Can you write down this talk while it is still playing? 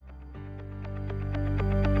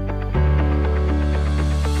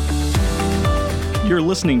You're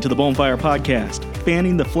listening to the Bonfire Podcast,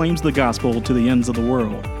 fanning the flames of the gospel to the ends of the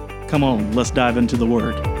world. Come on, let's dive into the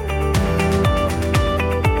Word.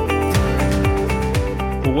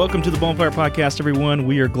 Well, welcome to the Bonfire Podcast, everyone.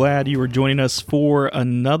 We are glad you are joining us for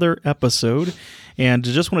another episode. And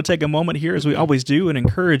just want to take a moment here, as we always do, and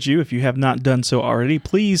encourage you, if you have not done so already,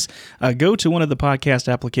 please go to one of the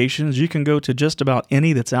podcast applications. You can go to just about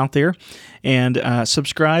any that's out there and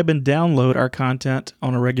subscribe and download our content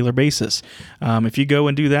on a regular basis. If you go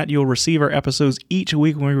and do that, you'll receive our episodes each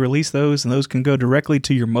week when we release those, and those can go directly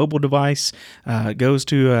to your mobile device. It goes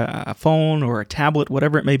to a phone or a tablet,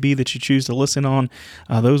 whatever it may be that you choose to listen on.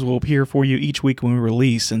 Those will appear for you each week when we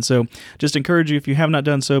release. And so just encourage you, if you have not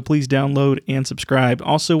done so, please download and subscribe.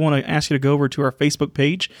 Also want to ask you to go over to our Facebook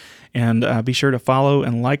page and be sure to follow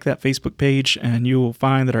and like that Facebook page, and you will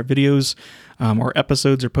find that our videos or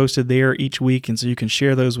episodes are posted there each week, and so you can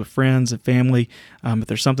share those with friends and family. If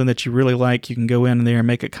there's something that you really like, you can go in there and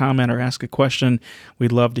make a comment or ask a question.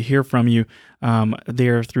 We'd love to hear from you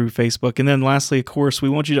there through Facebook. And then lastly, of course, we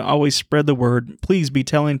want you to always spread the word. Please be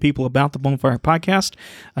telling people about the Bonfire Podcast.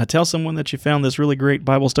 Tell someone that you found this really great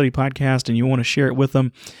Bible study podcast and you want to share it with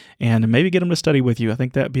them, and maybe get them to study with you. I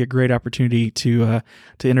think that'd be a great opportunity to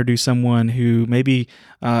introduce someone who maybe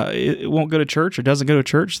won't go to church or doesn't go to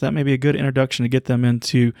church. That may be a good introduction to get them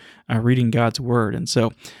into reading God's Word. And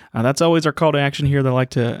so that's always our call to action here that I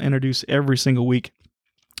like to introduce every single week,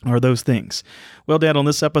 are those things. Well, Dad, on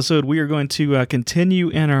this episode, we are going to continue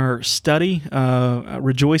in our study,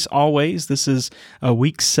 Rejoice Always. This is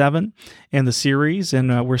week 7 in the series,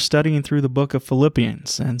 and we're studying through the book of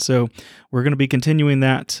Philippians. And so we're going to be continuing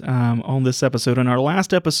that on this episode. In our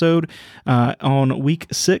last episode, on week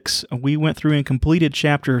 6, we went through and completed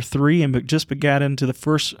chapter 3 and just got into the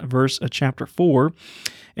first verse of chapter 4.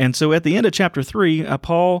 And so at the end of chapter 3,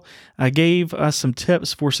 Paul gave us some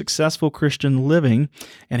tips for successful Christian living,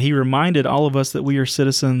 and he reminded all of us that we are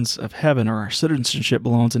citizens of heaven, or our citizenship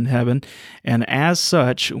belongs in heaven, and as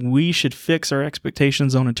such, we should fix our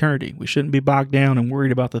expectations on eternity. We shouldn't be bogged down and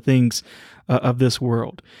worried about the things of this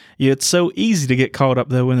world. It's so easy to get caught up,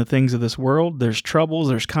 though, in the things of this world. There's troubles,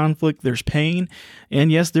 there's conflict, there's pain,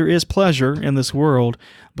 and yes, there is pleasure in this world,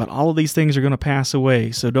 but all of these things are going to pass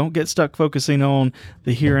away. So don't get stuck focusing on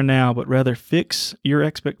the here and now, but rather fix your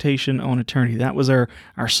expectation on eternity. That was our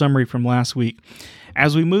summary from last week.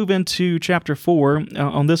 As we move into chapter 4,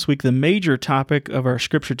 on this week, the major topic of our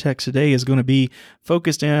scripture text today is going to be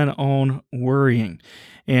focused in on worrying.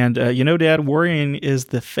 And, Dad, worrying is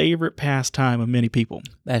the favorite pastime of many people.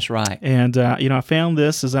 That's right. And, I found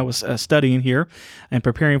this as I was studying here and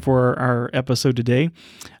preparing for our episode today.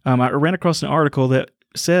 I ran across an article that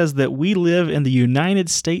says that we live in the United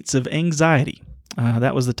States of Anxiety.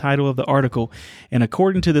 That was the title of the article. And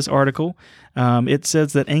according to this article, it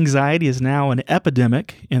says that anxiety is now an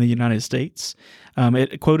epidemic in the United States.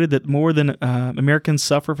 It quoted that more than Americans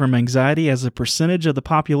suffer from anxiety as a percentage of the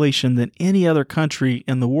population than any other country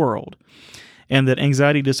in the world, and that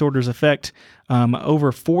anxiety disorders affect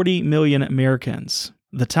over 40 million Americans.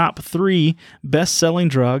 The top 3 best-selling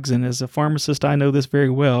drugs, and as a pharmacist I know this very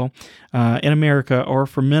well, in America are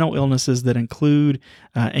for mental illnesses that include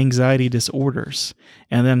anxiety disorders.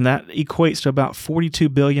 And then that equates to about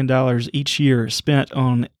 $42 billion each year spent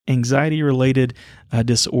on anxiety-related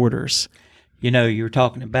disorders. You were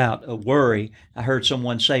talking about a worry. I heard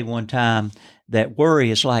someone say one time that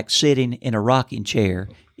worry is like sitting in a rocking chair.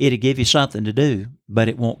 It'll give you something to do, but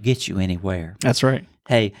it won't get you anywhere. That's right.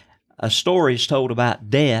 Hey, a story is told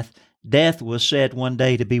about Death. Death was said one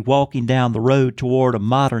day to be walking down the road toward a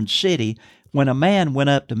modern city when a man went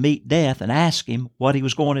up to meet Death and asked him what he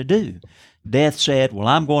was going to do. Death said, "Well,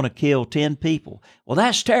 I'm going to kill 10 people. "Well,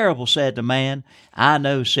 that's terrible," said the man. "I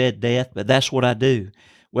know," said Death, "but that's what I do."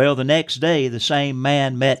 Well, the next day, the same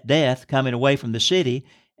man met Death coming away from the city,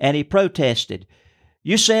 and he protested.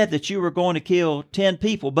 "You said that you were going to kill 10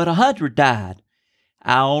 people, but 100 died."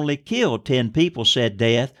 "I only killed 10 people," said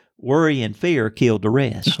Death. "Worry and fear killed the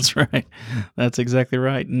rest." That's right. That's exactly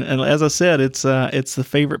right. And as I said, it's the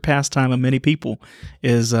favorite pastime of many people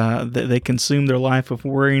is they consume their life of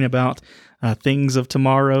worrying about things of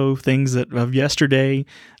tomorrow, things of yesterday,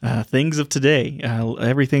 things of today.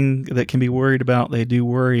 Everything that can be worried about, they do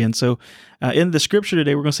worry. And so in the scripture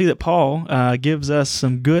today, we're going to see that Paul gives us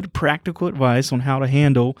some good practical advice on how to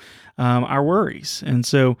handle our worries. And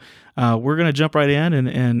so we're going to jump right in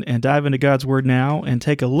and dive into God's Word now and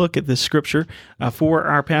take a look at this scripture. For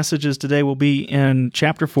our passages today will be in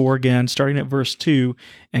chapter 4 again, starting at verse 2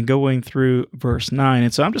 and going through verse 9.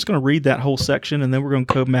 And so I'm just going to read that whole section, and then we're going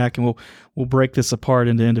to come back and we'll break this apart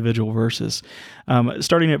into individual verses.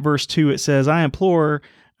 Starting at verse 2, it says, "I implore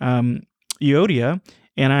Euodia,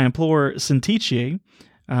 and I implore Syntyche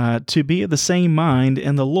to be of the same mind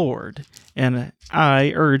in the Lord. And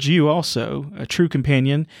I urge you also, a true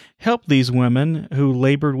companion, help these women who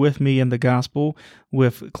labored with me in the gospel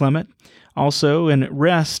with Clement, also in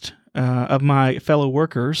rest of my fellow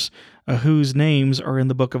workers, whose names are in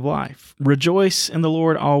the book of life. Rejoice in the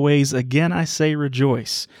Lord always. Again, I say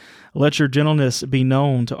rejoice. Let your gentleness be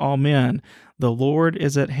known to all men. The Lord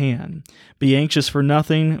is at hand. Be anxious for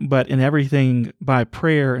nothing, but in everything by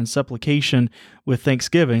prayer and supplication with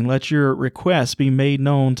thanksgiving, let your requests be made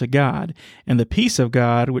known to God. And the peace of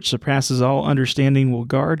God, which surpasses all understanding, will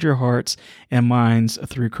guard your hearts and minds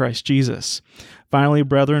through Christ Jesus. Finally,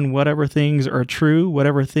 brethren, whatever things are true,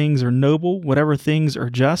 whatever things are noble, whatever things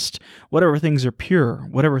are just, whatever things are pure,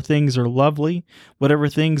 whatever things are lovely, whatever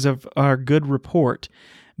things are good report,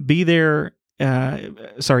 if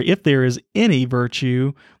there is any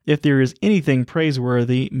virtue, if there is anything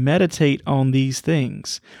praiseworthy, meditate on these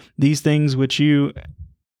things which you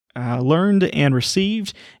learned and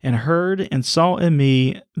received and heard and saw in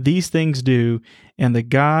me, these things do, and the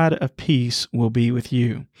God of peace will be with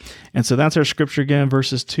you. And so that's our scripture again,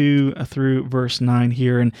 verses 2 through verse 9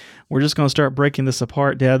 here. And we're just going to start breaking this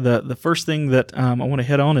apart, Dad. The first thing that I want to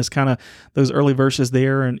hit on is kind of those early verses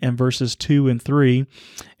there and verses 2 and 3.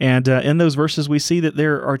 And in those verses, we see that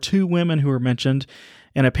there are two women who are mentioned.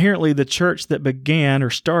 And apparently the church that began or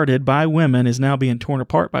started by women is now being torn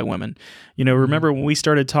apart by women. You know, remember when we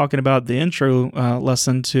started talking about the intro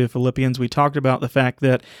lesson to Philippians, we talked about the fact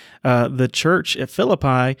that the church at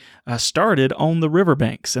Philippi started on the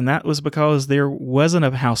riverbanks, and that was because there wasn't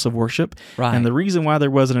a house of worship. Right. And the reason why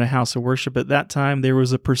there wasn't a house of worship at that time, there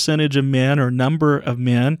was a percentage of men or number of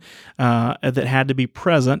men that had to be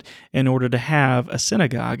present in order to have a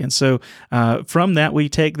synagogue. And so from that, we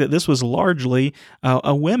take that this was largely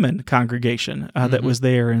a women congregation that was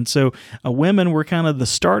there. And so women were kind of the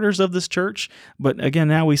starters of this church. But again,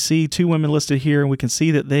 now we see two women listed here, and we can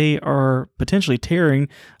see that they are potentially tearing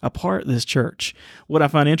apart this church. What I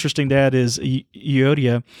find interesting, Dad, is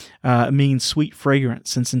Euodia means sweet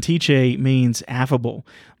fragrance, and Syntyche means affable.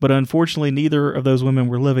 But unfortunately, neither of those women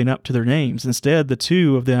were living up to their names. Instead, the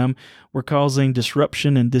two of them were causing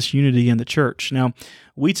disruption and disunity in the church. Now,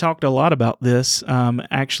 we talked a lot about this.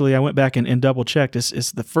 Actually, I went back and double-checked.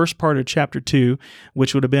 It's the first part of chapter 2,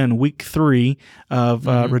 which would have been week 3 of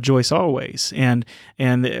Rejoice Always. And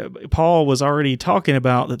Paul was already talking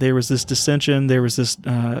about that there was this dissension, there was this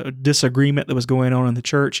disagreement that was going on in the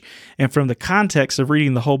church. And from the context of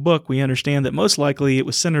reading the whole book, we understand that most likely it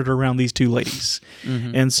was centered around these two ladies.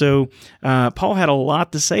 And so Paul had a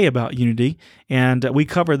lot to say about unity, and we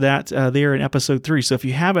covered that there in episode 3. So if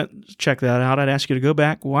you haven't checked that out, I'd ask you to go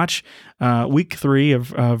back, watch week 3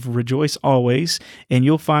 of Rejoice Always, and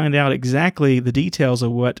you'll find out exactly the details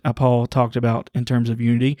of what Paul talked about in terms of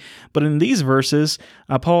unity. But in these verses,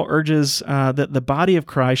 Paul urges that the body of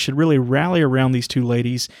Christ should really rally around these two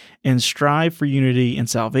ladies and strive for unity in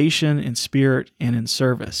salvation, in spirit, and in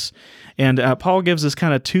service. And Paul gives us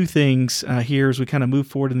kind of two things here as we kind of move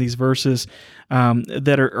forward in these verses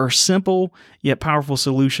that are simple yet powerful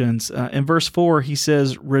solutions. In verse 4, he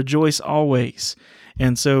says, "Rejoice always."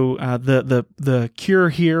 And so the cure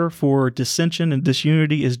here for dissension and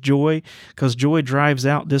disunity is joy, because joy drives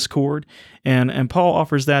out discord. And Paul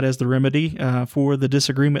offers that as the remedy for the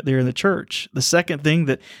disagreement there in the church. The second thing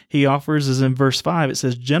that he offers is in verse 5. It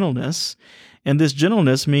says gentleness. And this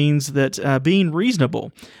gentleness means that being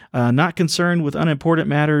reasonable, not concerned with unimportant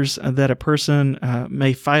matters that a person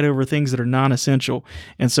may fight over things that are non-essential.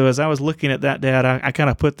 And so as I was looking at that, Dad, I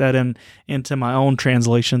kind of put that into my own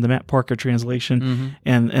translation, the Matt Parker translation,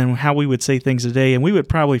 and how we would say things today. And we would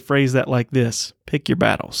probably phrase that like this: pick your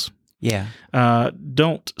battles. Yeah.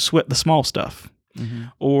 Don't sweat the small stuff.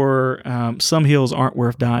 Or some hills aren't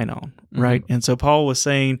worth dying on, right? And so Paul was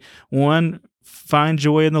saying, one, find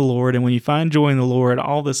joy in the Lord, and when you find joy in the Lord,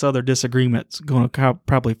 all this other disagreement's going to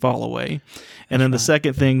probably fall away. And then the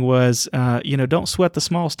second thing was, don't sweat the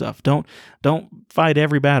small stuff. Don't fight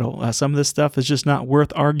every battle. Some of this stuff is just not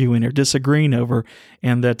worth arguing or disagreeing over,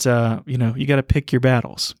 and that you got to pick your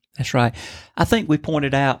battles. That's right. I think we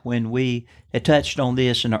pointed out when we had touched on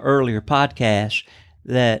this in an earlier podcast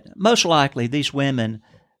that most likely these women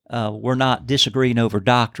were not disagreeing over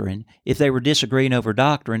doctrine. If they were disagreeing over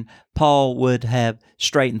doctrine, Paul would have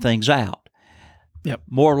straightened things out. Yep.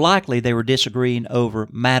 More likely, they were disagreeing over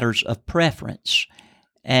matters of preference.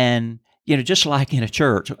 And, just like in a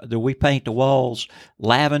church, do we paint the walls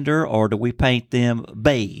lavender or do we paint them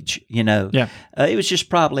beige? Yeah. It was just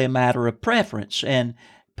probably a matter of preference. And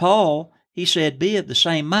Paul he said, be of the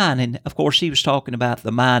same mind. And of course, he was talking about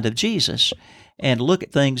the mind of Jesus and look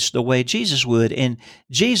at things the way Jesus would. And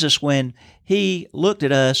Jesus, when he looked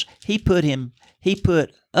at us, he put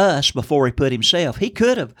us before he put himself. He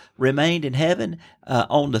could have remained in heaven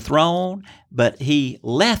on the throne, but he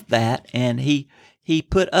left that and he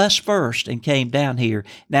put us first and came down here.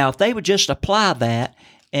 Now, if they would just apply that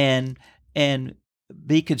and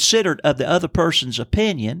be considerate of the other person's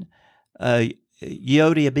opinion,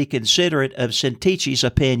 Euodia be considerate of Syntyche's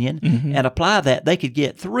opinion, and apply that, they could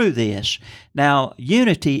get through this. Now,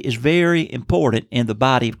 unity is very important in the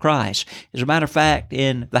body of Christ. As a matter of fact,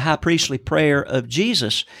 in the high priestly prayer of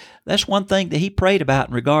Jesus, that's one thing that he prayed about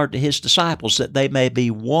in regard to his disciples, that they may be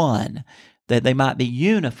one, that they might be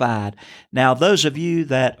unified. Now, those of you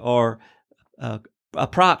that are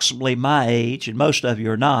approximately my age, and most of you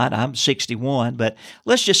are not. I'm 61, but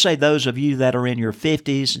let's just say those of you that are in your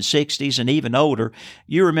 50s and 60s and even older,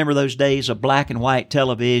 you remember those days of black and white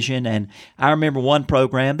television. And I remember one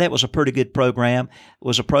program that was a pretty good program. It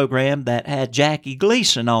was a program that had Jackie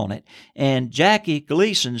Gleason on it. And Jackie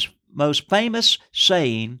Gleason's most famous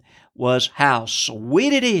saying was, "How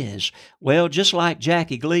sweet it is." Well, just like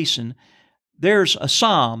Jackie Gleason, there's a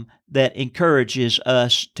psalm that encourages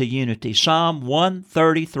us to unity. Psalm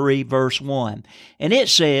 133, verse 1. And it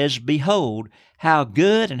says, "Behold, how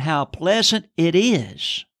good and how pleasant it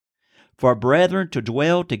is for brethren to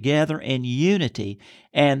dwell together in unity."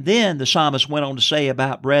 And then the psalmist went on to say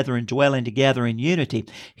about brethren dwelling together in unity.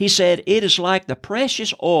 He said, "It is like the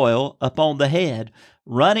precious oil upon the head,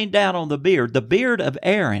 running down on the beard of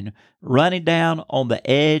Aaron, running down on the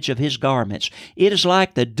edge of his garments. It is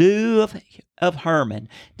like the dew of Hermon,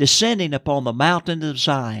 descending upon the mountain of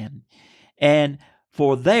Zion. And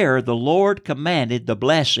for there the Lord commanded the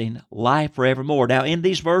blessing, life forevermore." Now, in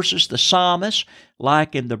these verses, the psalmist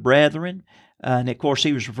likened the brethren, and of course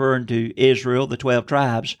he was referring to Israel, the 12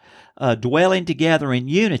 tribes, dwelling together in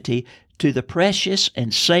unity to the precious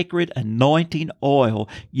and sacred anointing oil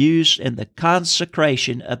used in the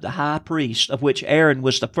consecration of the high priest, of which Aaron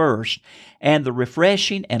was the first, and the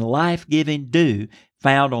refreshing and life-giving dew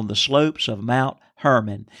found on the slopes of Mount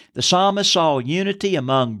Hermon. The psalmist saw unity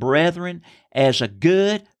among brethren as a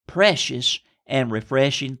good, precious, and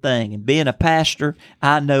refreshing thing. And being a pastor,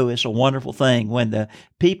 I know it's a wonderful thing when the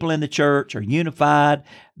people in the church are unified.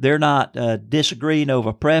 They're not disagreeing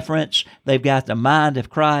over preference. They've got the mind of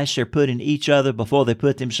Christ. They're putting each other before they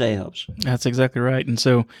put themselves. That's exactly right. And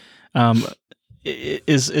so,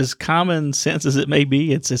 as common sense as it may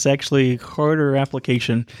be, it's actually harder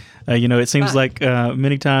application. It seems like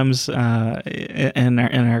many times in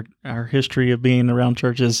our history of being around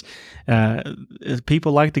churches,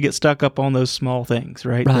 people like to get stuck up on those small things,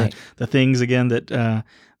 right? Right. The things again that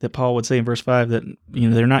Paul would say in verse 5 that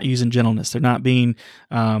they're not using gentleness, they're not being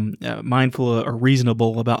mindful or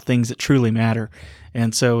reasonable about things that truly matter.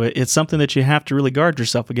 And so it's something that you have to really guard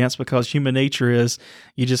yourself against, because human nature is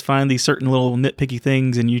you just find these certain little nitpicky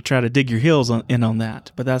things and you try to dig your heels in on that.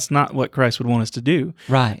 But that's not what Christ would want us to do.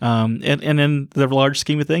 Right. And in the large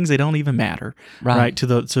scheme of things, they don't even matter, right? To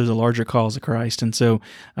the larger cause of Christ. And so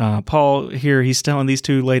Paul here, he's telling these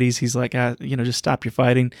two ladies, he's like, just stop your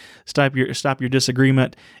fighting, stop your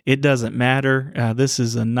disagreement. It doesn't matter. This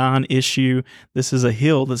is a non-issue. This is a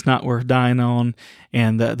hill that's not worth dying on,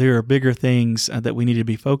 and there are bigger things that we need to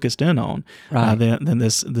be focused in on than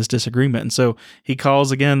this disagreement. And so he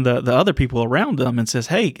calls again the other people around them and says,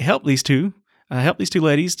 "Hey, help these two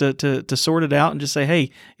ladies to sort it out, and just say,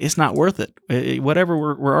 hey, it's not worth it. Whatever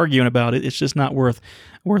we're arguing about it's just not worth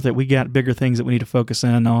it. We got bigger things that we need to focus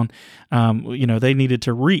in on." They needed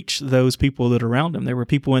to reach those people that are around them. There were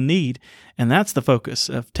people in need, and that's the focus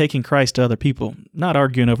of taking Christ to other people, not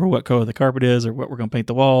arguing over what color the carpet is or what we're going to paint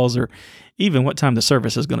the walls or even what time the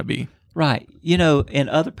service is going to be. Right. In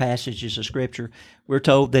other passages of Scripture, we're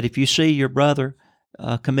told that if you see your brother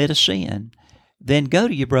commit a sin, then go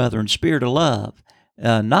to your brother in spirit of love,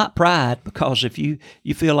 not pride, because if you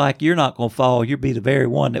feel like you're not going to fall, you'll be the very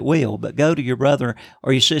one that will. But go to your brother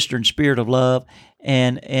or your sister in spirit of love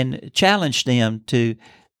and challenge them to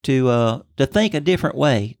think a different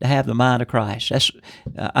way, to have the mind of Christ.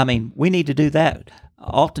 We need to do that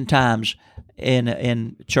oftentimes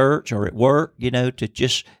in church or at work, to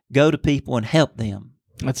just go to people and help them.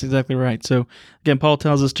 That's exactly right. So again, Paul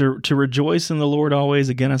tells us to rejoice in the Lord always.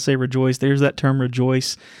 Again, I say rejoice. There's that term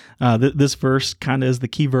rejoice. This verse kind of is the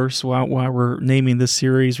key verse why we're naming this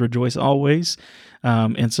series Rejoice Always.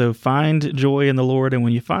 And so find joy in the Lord. And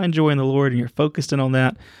when you find joy in the Lord and you're focused in on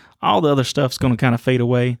that, all the other stuff's going to kind of fade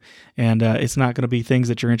away, and it's not going to be things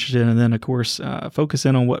that you're interested in. And then, of course, focus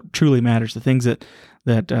in on what truly matters, the things that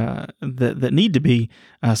need to be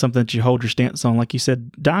something that you hold your stance on. Like you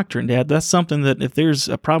said, doctrine, Dad, that's something that if there's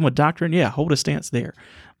a problem with doctrine, yeah, hold a stance there.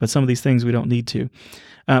 But some of these things we don't need to.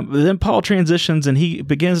 But then Paul transitions and he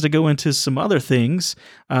begins to go into some other things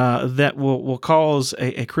that will cause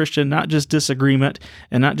a Christian not just disagreement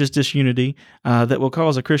and not just disunity, that will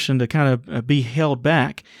cause a Christian to kind of be held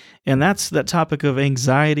back. And that's that topic of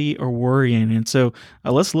anxiety or worrying. And so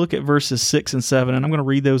let's look at verses 6 and 7, and I'm going to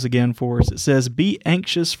read those again for us. It says, "Be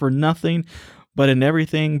anxious for nothing, but in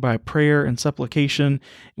everything by prayer and supplication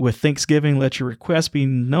with thanksgiving let your requests be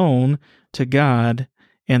known to God,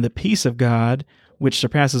 and the peace of God, which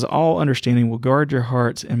surpasses all understanding, will guard your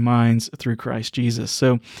hearts and minds through Christ Jesus."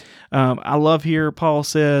 So I love here, Paul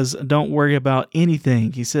says, don't worry about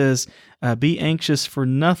anything. He says, be anxious for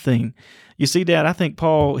nothing. You see, Dad, I think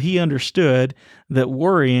Paul, he understood that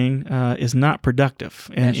worrying is not productive.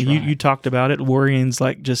 And you talked about it. Worrying's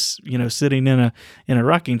like just, sitting in a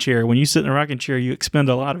rocking chair. When you sit in a rocking chair, you expend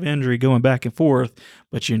a lot of energy going back and forth,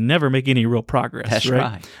 but you never make any real progress. That's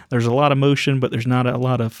right. There's a lot of motion, but there's not a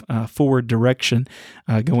lot of forward direction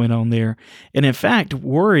going on there. And in fact,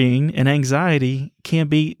 worrying and anxiety can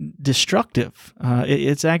be destructive.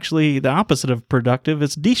 It's actually the opposite of productive.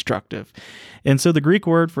 It's destructive. And so the Greek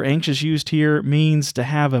word for anxious used here means to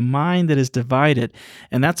have a mind that is divided,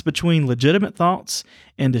 and that's between legitimate thoughts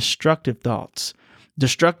and destructive thoughts.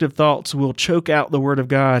 Destructive thoughts will choke out the Word of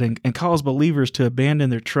God and cause believers to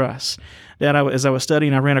abandon their trust. Dad, as I was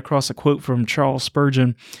studying, I ran across a quote from Charles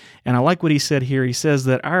Spurgeon, and I like what he said here. He says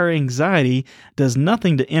that our anxiety does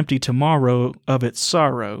nothing to empty tomorrow of its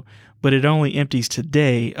sorrow, but it only empties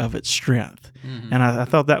today of its strength. Mm-hmm. And I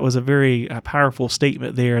thought that was a very powerful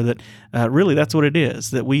statement there, that really that's what it is,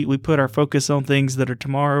 that we put our focus on things that are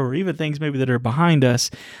tomorrow or even things maybe that are behind us,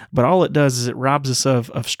 but all it does is it robs us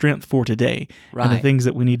of strength for today and the things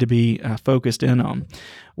that we need to be focused in on.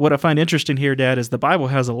 What I find interesting here, Dad, is the Bible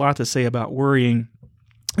has a lot to say about worrying.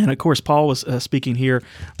 And of course, Paul was speaking here,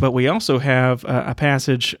 but we also have a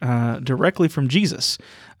passage directly from Jesus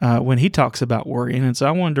when he talks about worrying. And so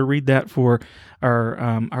I wanted to read that for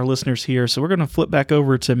our listeners here. So we're going to flip back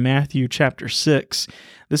over to Matthew chapter 6.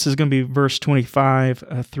 This is going to be verse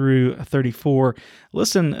 25 through 34.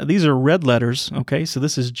 Listen, these are red letters, okay? So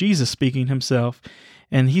this is Jesus speaking himself.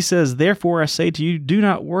 And he says, "Therefore I say to you, do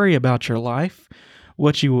not worry about your life,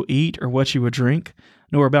 what you will eat or what you will drink,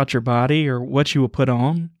 nor about your body or what you will put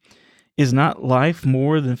on. Is not life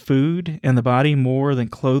more than food, and the body more than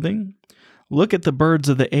clothing? Look at the birds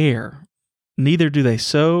of the air. Neither do they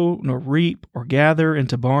sow, nor reap, or gather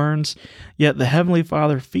into barns, yet the Heavenly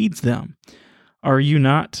Father feeds them. Are you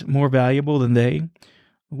not more valuable than they?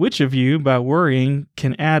 Which of you, by worrying,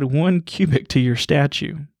 can add 1 cubit to your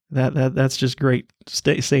stature?" That's just great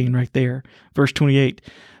saying right there. Verse 28,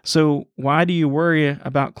 "So why do you worry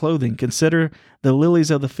about clothing? Consider the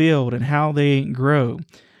lilies of the field and how they grow.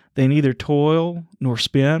 They neither toil nor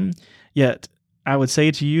spin. Yet I would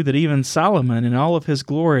say to you that even Solomon in all of his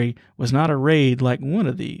glory was not arrayed like one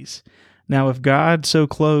of these. Now if God so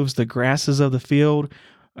clothes the grasses of the field,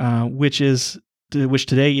 which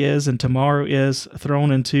today is and tomorrow is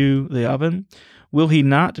thrown into the oven, will he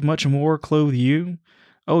not much more clothe you?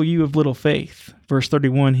 O you of little faith." Verse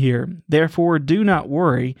 31 here, "Therefore do not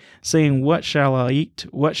worry, saying, what shall I eat?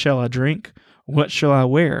 What shall I drink? What shall I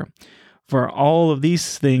wear? For all of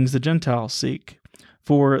these things the Gentiles seek.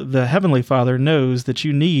 For the Heavenly Father knows that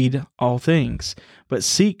you need all things. But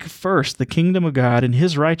seek first the kingdom of God and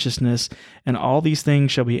his righteousness, and all these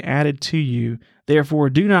things shall be added to you. Therefore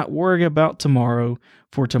do not worry about tomorrow,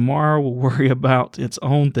 for tomorrow will worry about its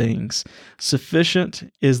own things.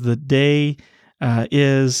 Sufficient is the day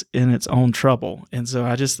is in its own trouble." And so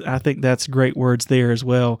I think that's great words there as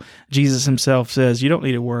well. Jesus himself says, you don't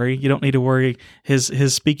need to worry. You don't need to worry. His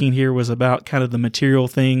speaking here was about kind of the material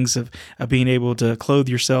things of being able to clothe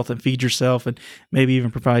yourself and feed yourself and maybe even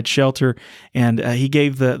provide shelter. And he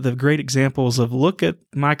gave the great examples of, look at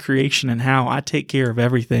my creation and how I take care of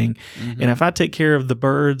everything. Mm-hmm. And if I take care of the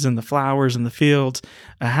birds and the flowers and the fields,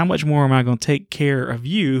 how much more am I going to take care of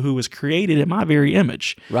you, who was created in my very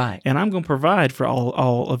image? Right. And I'm going to provide for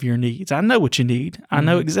all of your needs. I know what you need. I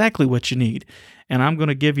know exactly what you need. And I'm going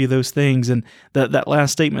to give you those things. And that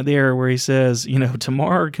last statement there where he says,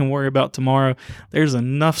 tomorrow can worry about tomorrow. There's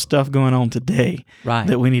enough stuff going on today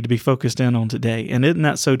that we need to be focused in on today. And isn't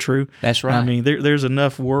that so true? That's right. I mean, there's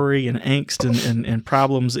enough worry and angst and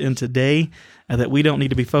problems in today that we don't need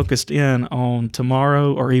to be focused in on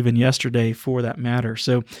tomorrow or even yesterday for that matter.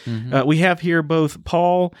 So we have here both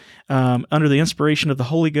Paul under the inspiration of the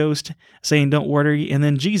Holy Ghost saying, don't worry, and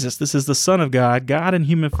then Jesus, this is the Son of God, God in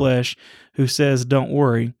human flesh, who says, don't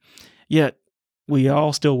worry. Yet we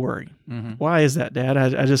all still worry. Why is that, Dad?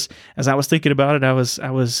 I just, as I was thinking about it, I was,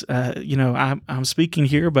 I'm speaking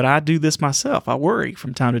here, but I do this myself. I worry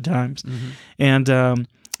from time to time, and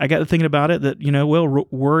I got to thinking about it that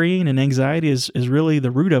worrying and anxiety is really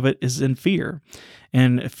the root of it is in fear.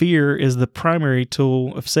 And fear is the primary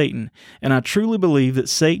tool of Satan. And I truly believe that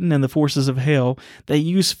Satan and the forces of hell, they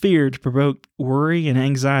use fear to provoke worry and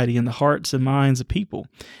anxiety in the hearts and minds of people.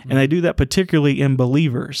 And they do that particularly in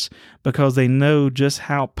believers because they know just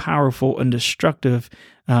how powerful and destructive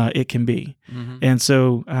it can be. And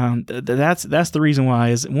so that's the reason why.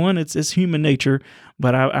 Is one, it's human nature,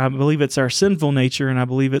 but I believe it's our sinful nature, and I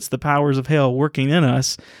believe it's the powers of hell working in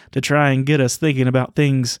us to try and get us thinking about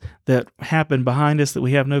things that happen behind us that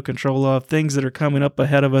we have no control of, things that are coming up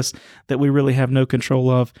ahead of us that we really have no control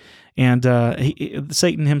of. And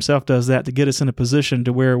Satan himself does that to get us in a position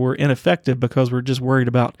to where we're ineffective because we're just worried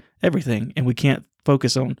about everything, and we can't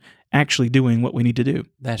focus on actually doing what we need to do.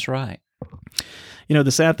 That's right. The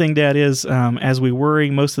sad thing, Dad, is as we worry,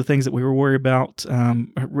 most of the things that we were worried about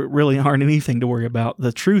really aren't anything to worry about.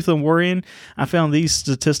 The truth of worrying, I found these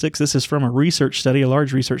statistics. This is from a research study, a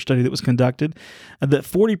large research study that was conducted, that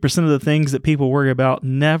 40% of the things that people worry about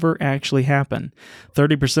never actually happen.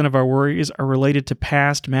 30% of our worries are related to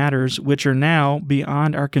past matters which are now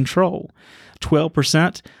beyond our control.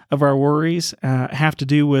 12% of our worries have to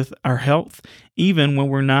do with our health, even when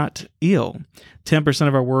we're not ill. 10%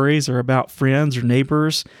 of our worries are about friends or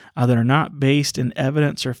neighbors that are not based in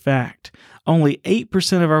evidence or fact. Only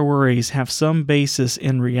 8% of our worries have some basis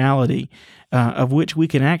in reality, of which we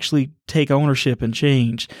can actually take ownership and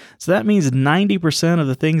change. So that means 90% of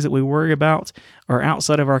the things that we worry about are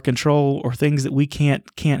outside of our control, or things that we can't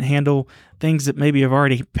handle, things that maybe have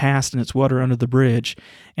already passed and it's water under the bridge.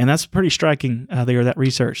 And that's pretty striking that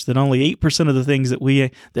research, that only 8% of the things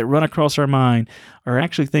that run across our mind are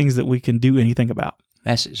actually things that we can do anything about.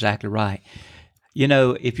 That's exactly right.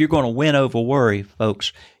 If you're going to win over worry,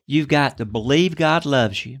 folks, you've got to believe God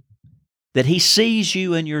loves you, that He sees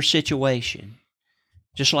you in your situation,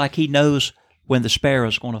 just like He knows when the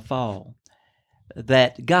sparrow's going to fall,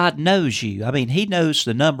 that God knows you. I mean, He knows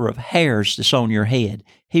the number of hairs that's on your head.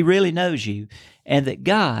 He really knows you, and that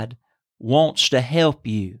God wants to help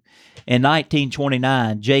you. In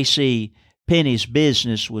 1929, J.C. Penney's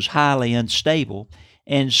business was highly unstable,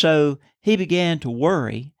 and so he began to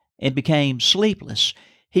worry and became sleepless.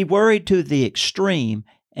 He worried to the extreme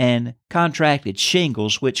and contracted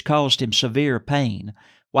shingles, which caused him severe pain.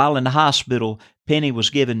 While in the hospital, Penney was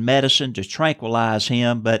given medicine to tranquilize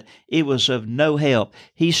him, but it was of no help.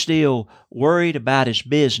 He still worried about his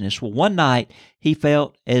business. Well, one night, he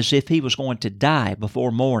felt as if he was going to die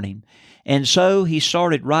before morning, and so he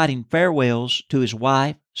started writing farewells to his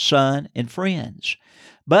wife, son, and friends.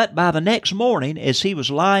 But by the next morning, as he was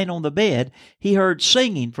lying on the bed, he heard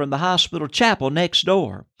singing from the hospital chapel next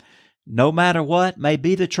door. No matter what may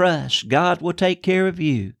be the trust, God will take care of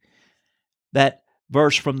you. That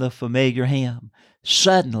verse from the familiar hymn.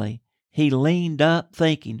 Suddenly, he leaned up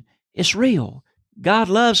thinking, it's real. God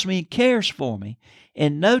loves me and cares for me.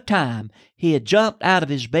 In no time, he had jumped out of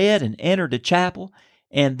his bed and entered the chapel,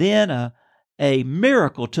 and then a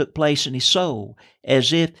miracle took place in his soul,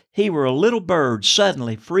 as if he were a little bird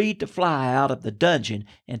suddenly freed to fly out of the dungeon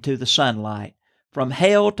into the sunlight, from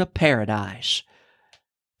hell to paradise.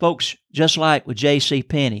 Folks, just like with J.C.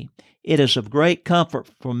 Penney, it is of great comfort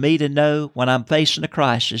for me to know when I'm facing a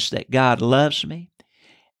crisis that God loves me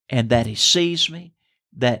and that He sees me,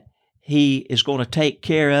 that He is going to take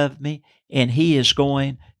care of me, and He is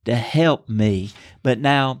going to help me. But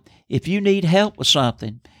now, if you need help with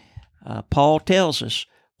something, Paul tells us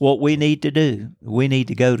what we need to do. We need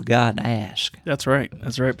to go to God and ask. That's right.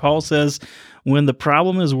 Paul says when the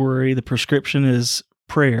problem is worry, the prescription is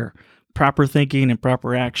prayer, proper thinking and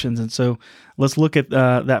proper actions. And so let's look at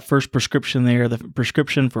that first prescription there, the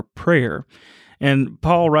prescription for prayer. And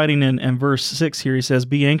Paul, writing in verse 6 here, he says,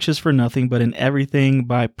 be anxious for nothing, but in everything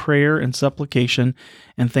by prayer and supplication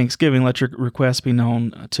and thanksgiving, let your requests be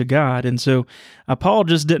known to God. And so Paul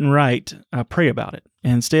just didn't write, pray about it.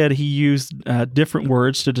 Instead, he used different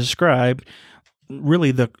words to describe really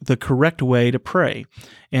the correct way to pray.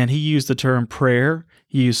 And he used the term prayer,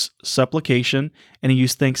 he used supplication, and he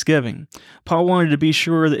used thanksgiving. Paul wanted to be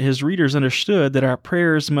sure that his readers understood that our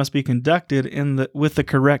prayers must be conducted with the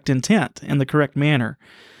correct intent, in the correct manner.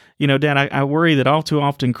 Dad, I worry that all too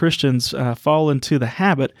often Christians fall into the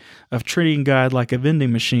habit of treating God like a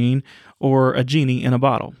vending machine or a genie in a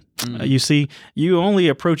bottle. You see, you only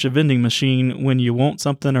approach a vending machine when you want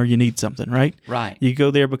something or you need something, right? Right. You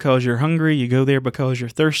go there because you're hungry. You go there because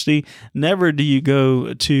you're thirsty. Never do you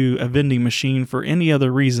go to a vending machine for any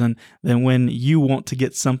other reason than when you want to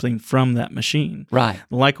get something from that machine. Right.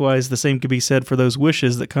 Likewise, the same could be said for those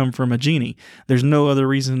wishes that come from a genie. There's no other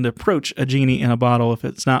reason to approach a genie in a bottle if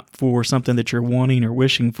it's not for something that you're wanting or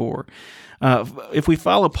wishing for. If we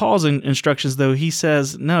follow Paul's instructions, though, he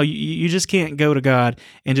says, no, you just can't go to God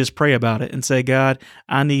and just pray about it and say, God,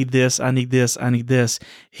 I need this, I need this, I need this.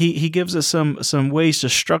 He gives us some ways to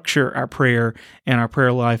structure our prayer and our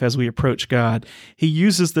prayer life as we approach God. He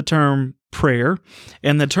uses the term prayer,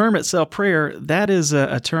 and the term itself, prayer, that is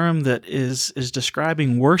a term that is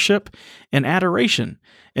describing worship and adoration.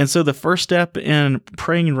 And so the first step in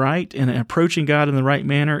praying right and approaching God in the right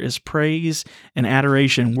manner is praise and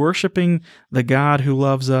adoration, worshiping the God who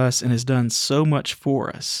loves us and has done so much for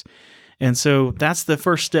us. And so that's the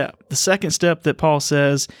first step. The second step that Paul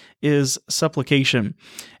says is supplication.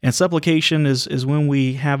 And supplication is when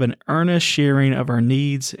we have an earnest sharing of our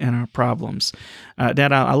needs and our problems.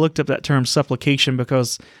 Dad, I looked up that term supplication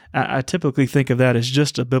because I typically think of that as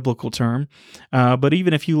just a biblical term. But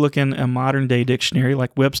even if you look in a modern day dictionary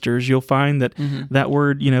like Webster's, you'll find that that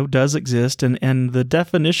word, does exist. And the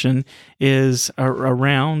definition is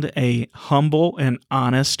around a humble and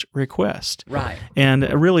honest request. Right. And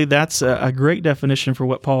really that's a great definition for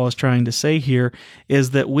what Paul is trying to say here,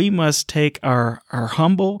 is that we must take our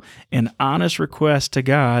humble and honest requests to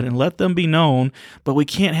God and let them be known, but we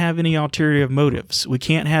can't have any ulterior motives. We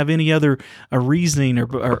can't have any other reasoning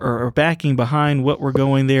or backing behind what we're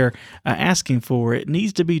going there asking for. It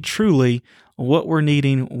needs to be truly what we're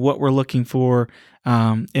needing, what we're looking for,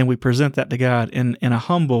 and we present that to God in a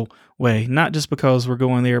humble way, not just because we're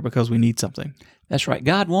going there because we need something. That's right.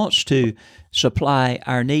 God wants to supply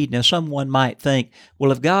our need. Now, someone might think,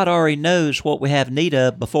 well, if God already knows what we have need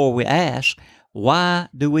of before we ask, why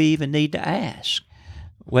do we even need to ask?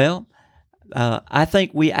 Well, I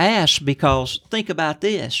think we ask because, think about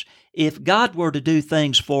this, if God were to do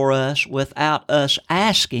things for us without us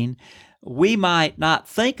asking, we might not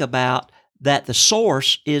think about that the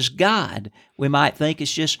source is God. We might think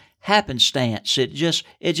it's just happenstance. It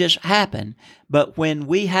just happened. But when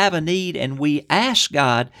we have a need and we ask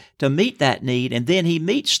God to meet that need, and then He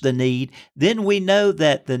meets the need, then we know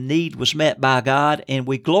that the need was met by God, and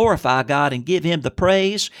we glorify God and give Him the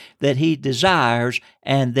praise that He desires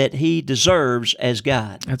and that He deserves as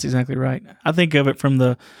God. That's exactly right. I think of it from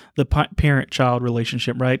the parent-child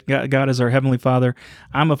relationship, right? God is our Heavenly Father.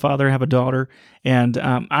 I'm a father, I have a daughter, and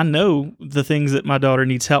I know the things that my daughter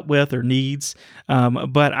needs help with or needs,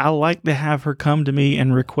 but I like to have her come to me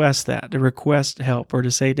and request that, to request help, or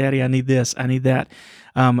to say, Daddy, I need this, I need that,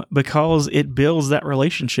 because it builds that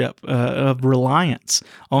relationship of reliance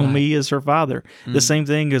on me as her father. The same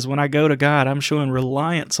thing is when I go to God, I'm showing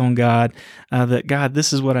reliance on God, that God,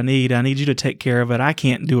 this is what I need you to take care of it. I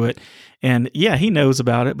can't do it. And yeah, He knows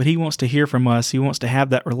about it, but He wants to hear from us. He wants to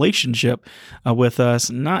have that relationship with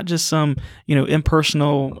us, not just some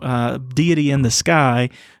impersonal deity in the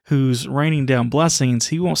sky who's raining down blessings.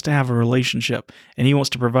 He wants to have a relationship, and He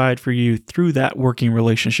wants to provide for you through that working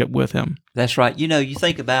relationship with Him. That's right. You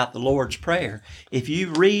think about the Lord's Prayer. If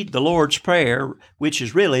you read the Lord's Prayer, which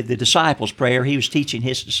is really the disciples' prayer, He was teaching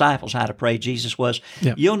His disciples how to pray, Jesus was,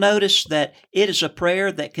 You'll notice that it is a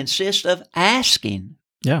prayer that consists of asking.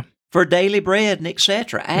 Yeah. For daily bread and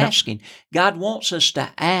etc. Asking. Yep. God wants us to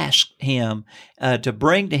ask Him, to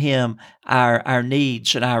bring to Him our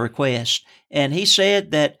needs and our requests. And He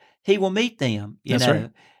said that He will meet them. That's right.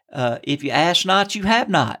 If you ask not, you have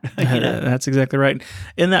not. That's exactly right.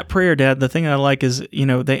 In that prayer, Dad, the thing I like is,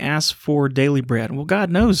 they ask for daily bread. Well, God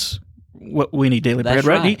knows what we need daily bread,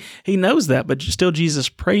 right? He knows that, but still Jesus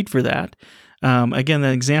prayed for that. Again,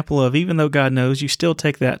 the example of even though God knows, you still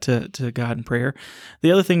take that to God in prayer.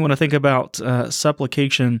 The other thing when I think about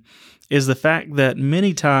supplication is the fact that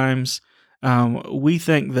many times we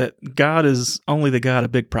think that God is only the God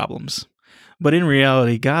of big problems. But in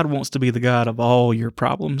reality, God wants to be the God of all your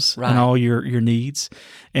problems and all your needs.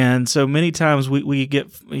 And so many times we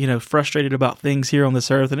get frustrated about things here on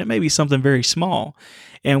this earth, and it may be something very small,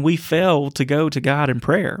 and we fail to go to God in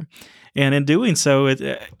prayer. And in doing so,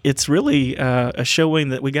 it's really a showing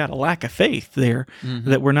that we got a lack of faith there,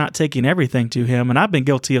 that we're not taking everything to Him. And I've been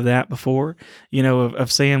guilty of that before,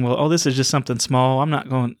 of saying, well, this is just something small.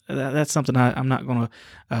 That's something I'm not going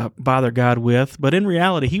to bother God with. But in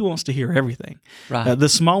reality, He wants to hear everything. Right. The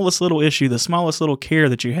smallest little issue, the smallest little care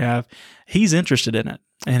that you have, He's interested in it,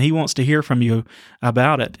 and He wants to hear from you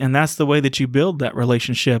about it. And that's the way that you build that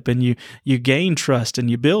relationship, and you gain trust and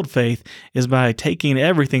you build faith, is by taking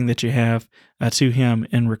everything that you have to Him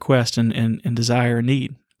in request and desire and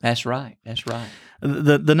need. That's right. That's right.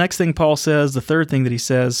 The next thing Paul says, the third thing that he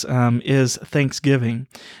says, is thanksgiving.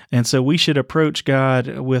 And so we should approach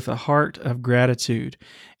God with a heart of gratitude,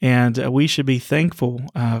 and we should be thankful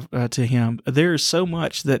to Him. There is so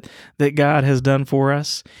much that God has done for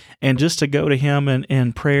us, and just to go to Him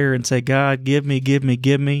in prayer and say, God, give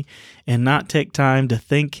me, and not take time to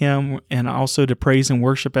thank Him and also to praise and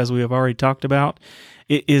worship, as we have already talked about,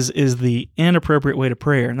 is the inappropriate way to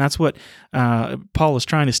prayer. And that's what Paul is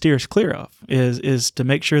trying to steer us clear of, is to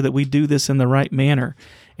make sure that we do this in the right manner,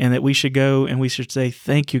 and that we should go and we should say,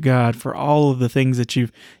 thank you, God, for all of the things that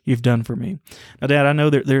you've done for me. Now, Dad, I know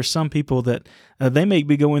that there's some people that they may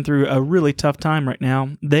be going through a really tough time right now.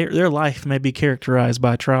 Their life may be characterized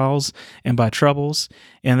by trials and by troubles,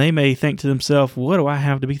 and they may think to themselves, what do I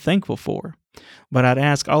have to be thankful for? But I'd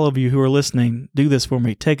ask all of you who are listening, do this for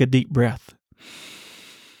me. Take a deep breath.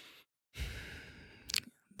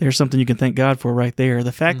 There's something you can thank God for right there.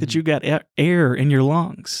 The fact that you got air in your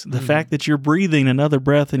lungs, the fact that you're breathing another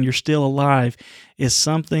breath and you're still alive, is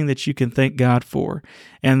something that you can thank God for.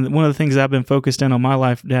 And one of the things I've been focused in on my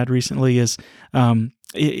life, Dad, recently is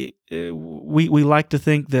we like to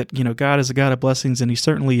think that, God is a God of blessings, and He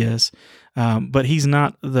certainly is. But He's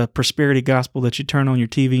not the prosperity gospel that you turn on your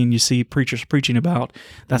TV and you see preachers preaching about.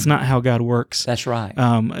 That's not how God works. That's right.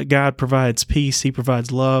 God provides peace. He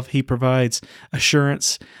provides love. He provides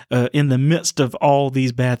assurance in the midst of all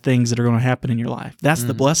these bad things that are going to happen in your life. That's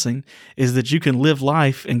the blessing, is that you can live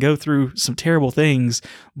life and go through some terrible things,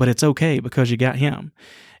 but it's okay because you got Him.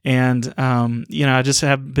 And, I just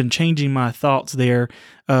have been changing my thoughts there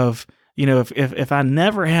of, if I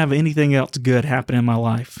never have anything else good happen in my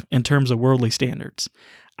life in terms of worldly standards,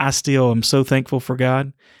 I still am so thankful for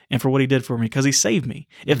God and for what He did for me, because He saved me.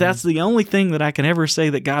 If that's the only thing that I can ever say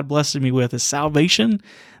that God blessed me with is salvation,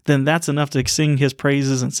 then that's enough to sing His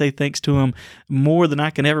praises and say thanks to Him more than I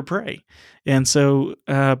can ever pray. And so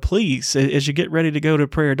please, as you get ready to go to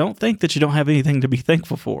prayer, don't think that you don't have anything to be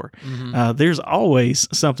thankful for. There's always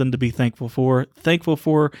something to be thankful for. Thankful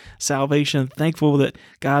for salvation, thankful that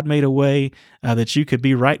God made a way that you could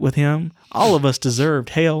be right with Him. All of us deserved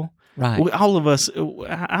hell. Right. All of us,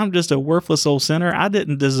 I'm just a worthless old sinner. I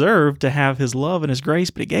didn't deserve to have His love and His grace,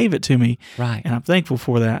 but He gave it to me. Right. And I'm thankful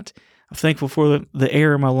for that. I'm thankful for the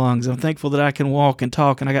air in my lungs. I'm thankful that I can walk and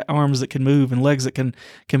talk, and I got arms that can move and legs that can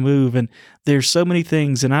move. And there's so many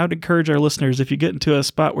things. And I would encourage our listeners, if you get into a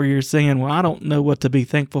spot where you're saying, well, I don't know what to be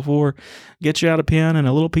thankful for, get you out a pen and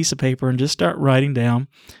a little piece of paper and just start writing down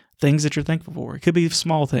things that you're thankful for. It could be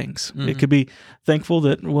small things. It could be thankful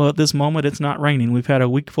that, at this moment it's not raining. We've had a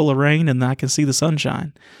week full of rain and I can see the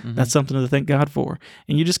sunshine. That's something to thank God for.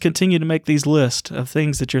 And you just continue to make these lists of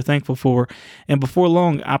things that you're thankful for. And before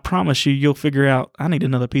long, I promise you'll figure out, I need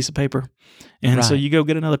another piece of paper. And so you go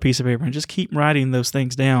get another piece of paper and just keep writing those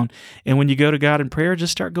things down. And when you go to God in prayer,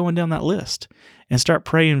 just start going down that list and start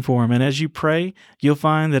praying for Him. And as you pray, you'll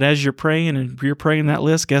find that as you're praying and you're praying that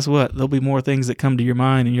list, guess what? There'll be more things that come to your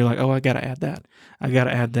mind, and you're like, oh, I got to add that. I got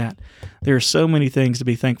to add that. There are so many things to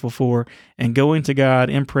be thankful for, and going to God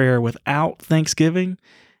in prayer without thanksgiving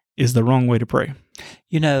is the wrong way to pray.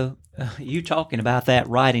 You talking about that,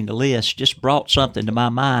 writing the list, just brought something to my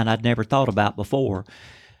mind I'd never thought about before.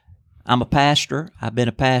 I'm a pastor. I've been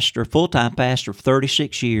a pastor, full-time pastor for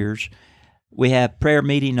 36 years. We have prayer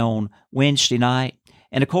meeting on Wednesday night.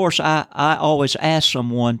 And, of course, I always ask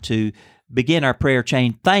someone to begin our prayer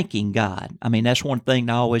chain thanking God. I mean, that's one thing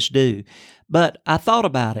I always do. But I thought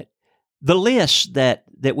about it. The list that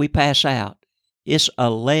we pass out,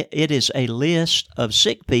 it is a list of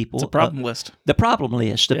sick people. It's a problem list. The problem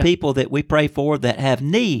list, the people that we pray for that have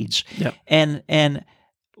needs. Yep. And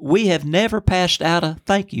we have never passed out a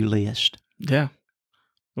thank you list. Yeah.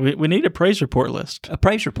 We need a praise report list. A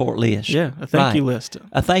praise report list. Yeah, a thank you list.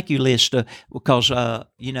 A thank you list because,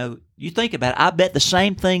 you think about it. I bet the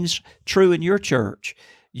same thing's true in your church.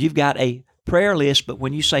 You've got a prayer list, but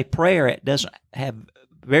when you say prayer, it doesn't have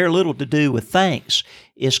very little to do with thanks.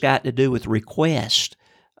 It's got to do with request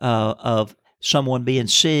of someone being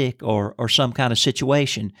sick or some kind of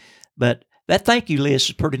situation. But that thank you list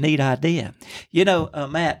is a pretty neat idea.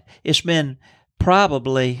 Matt, it's been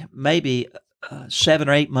probably maybe 7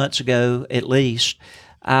 or 8 months ago at least,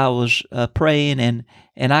 I was praying and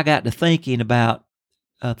I got to thinking about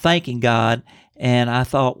thanking God, and I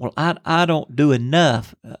thought, well, I don't do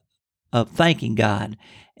enough of thanking God.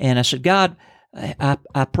 And I said, God,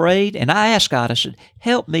 I prayed and I asked God, I said,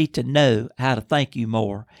 help me to know how to thank you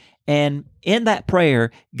more. And in that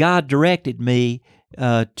prayer, God directed me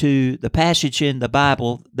to the passage in the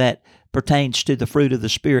Bible that pertains to the fruit of the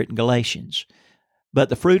Spirit in Galatians. But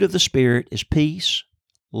the fruit of the Spirit is peace,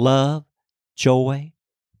 love, joy,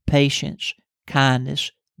 patience,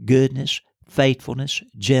 kindness, goodness, faithfulness,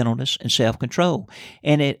 gentleness, and self-control.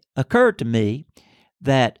 And it occurred to me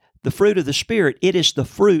that the fruit of the Spirit, it is the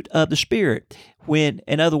fruit of the Spirit. When,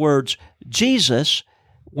 in other words, Jesus,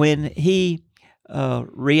 when He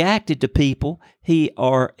reacted to people, he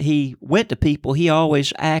went to people, He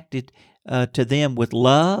always acted to them with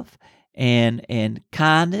love and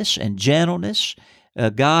kindness and gentleness.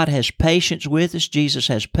 God has patience with us. Jesus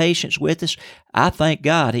has patience with us. I thank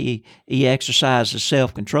God He exercises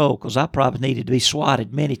self-control, because I probably needed to be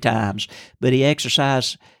swatted many times, but He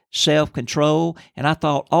exercised self-control. And I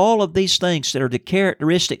thought all of these things that are the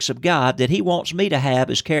characteristics of God that He wants me to have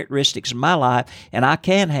as characteristics in my life, and I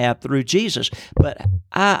can have through Jesus. But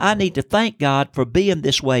I need to thank God for being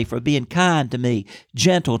this way, for being kind to me,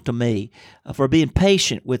 gentle to me, for being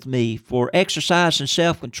patient with me, for exercising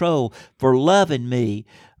self-control, for loving me,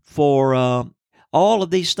 for all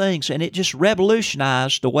of these things. And it just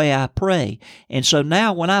revolutionized the way I pray. And so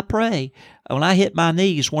now when I pray, when I hit my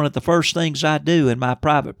knees, one of the first things I do in my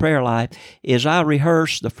private prayer life is I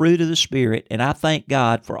rehearse the fruit of the Spirit, and I thank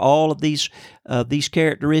God for all of these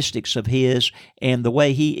characteristics of His and the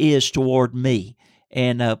way He is toward me.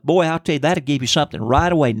 And boy, I'll tell you, that'll give you something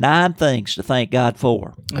right away. 9 things to thank God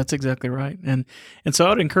for. That's exactly right. And so I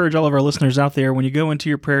would encourage all of our listeners out there, when you go into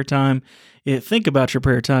your prayer time, think about your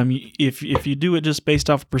prayer time. If you do it just based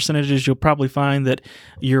off percentages, you'll probably find that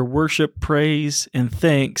your worship, praise, and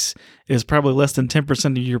thanks is probably less than 10%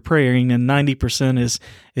 of your praying, and 90%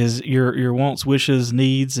 is your wants, wishes,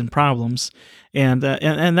 needs, and problems. And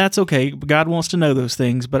that's okay. God wants to know those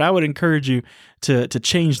things, but I would encourage you to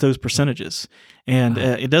change those percentages. And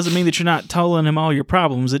it doesn't mean that you're not telling Him all your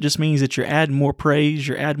problems. It just means that you're adding more praise,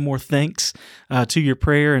 you're adding more thanks to your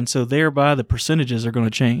prayer, and so thereby the percentages are going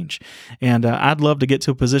to change. And I'd love to get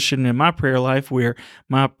to a position in my prayer life where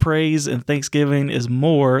my praise and thanksgiving is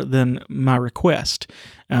more than my request,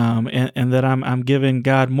 and that I'm giving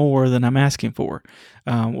God more than I'm asking for,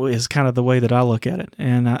 is kind of the way that I look at it.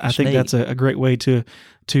 And I think that's a great way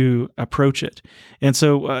to approach it. And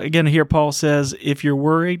so, again, here Paul says, if you're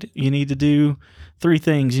worried, you need to do 3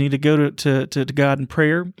 things. You need to go to God in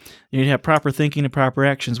prayer. You need to have proper thinking and proper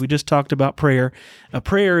actions. We just talked about prayer.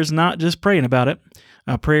 Prayer is not just praying about it.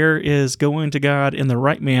 Prayer is going to God in the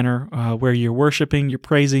right manner, where you're worshiping, you're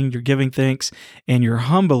praising, you're giving thanks, and you're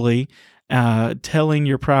humbly telling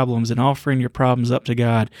your problems and offering your problems up to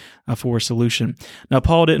God for a solution. Now,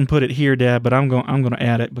 Paul didn't put it here, Dad, but I'm going to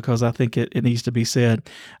add it because I think it needs to be said.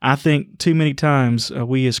 I think too many times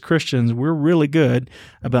we as Christians, we're really good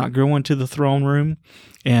about going to the throne room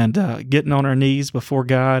and getting on our knees before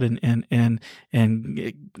God and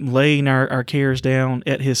laying our cares down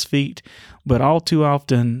at His feet. But all too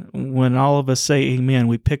often, when all of us say amen,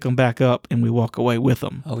 we pick them back up and we walk away with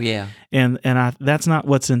them. Oh, yeah. And that's not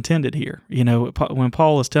what's intended here. You know, when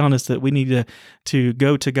Paul is telling us that we need to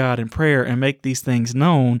go to God in prayer and make these things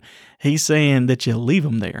known, he's saying that you leave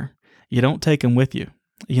them there. You don't take them with you.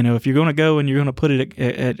 You know, if you're going to go and you're going to put it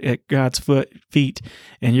at God's feet,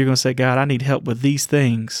 and you're going to say, God, I need help with these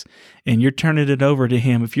things, and you're turning it over to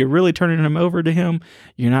Him. If you're really turning them over to Him,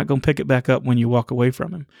 you're not going to pick it back up when you walk away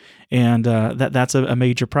from Him. And that's a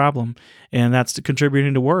major problem. And that's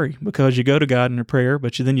contributing to worry, because you go to God in a prayer,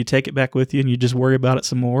 but then you take it back with you and you just worry about it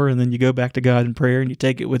some more. And then you go back to God in prayer and you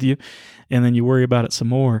take it with you, and then you worry about it some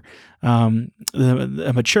more. A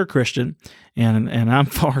mature Christian, and I'm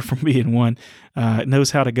far from being one,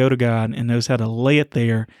 knows how to go to God and knows how to lay it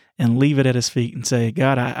there and leave it at His feet and say,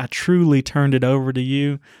 God, I truly turned it over to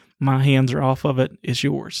You. My hands are off of it. It's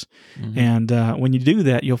Yours. Mm-hmm. And when you do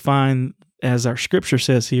that, you'll find, as our scripture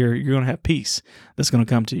says here, you're going to have peace that's going to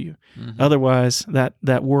come to you. Mm-hmm. Otherwise,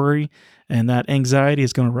 that worry and that anxiety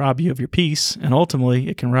is going to rob you of your peace, and ultimately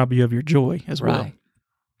it can rob you of your joy as well. Right.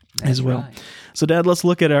 That's well. Right. So, Dad, let's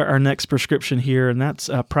look at our next prescription here, and that's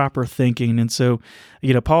proper thinking. And so,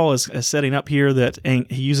 you know, Paul is setting up here that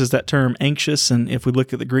he uses that term anxious, and if we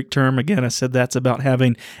look at the Greek term, again, I said that's about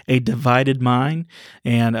having a divided mind.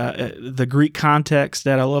 And the Greek context,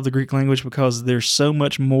 Dad, I love the Greek language because there's so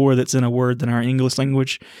much more that's in a word than our English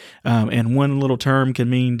language, and one little term can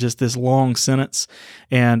mean just this long sentence.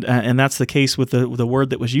 And that's the case with the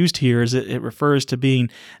word that was used here, is it refers to being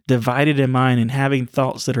divided in mind and having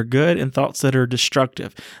thoughts that are good and thoughts that are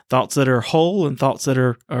destructive, thoughts that are whole and thoughts that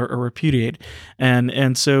are repudiated.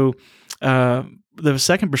 And so the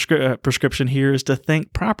second prescription here is to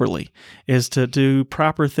think properly, is to do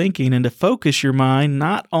proper thinking and to focus your mind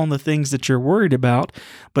not on the things that you're worried about,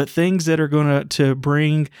 but things that are going to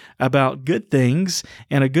bring about good things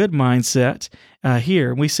and a good mindset.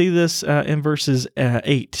 Here we see this in verses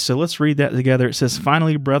 8. So let's read that together. It says,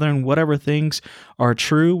 "Finally, brethren, whatever things are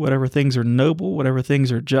true, whatever things are noble, whatever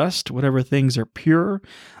things are just, whatever things are pure,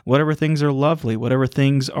 whatever things are lovely, whatever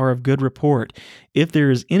things are of good report, if there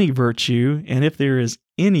is any virtue, and if there is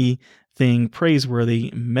anything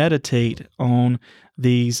praiseworthy, meditate on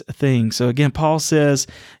these things." So again, Paul says,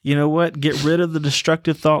 you know what? Get rid of the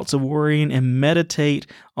destructive thoughts of worrying and meditate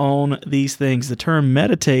on these things. The term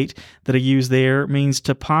meditate that I use there means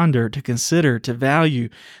to ponder, to consider, to value,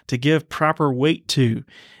 to give proper weight to.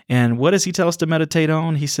 And what does he tell us to meditate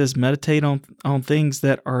on? He says, meditate on things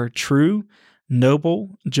that are true,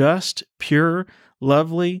 noble, just, pure,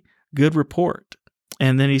 lovely, good report.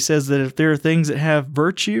 And then he says that if there are things that have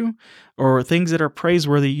virtue or things that are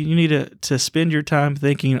praiseworthy, you need to spend your time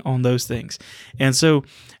thinking on those things. And so,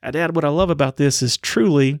 Dad, what I love about this is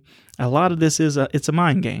truly a lot of this is it's a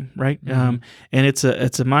mind game, right? Mm-hmm. And it's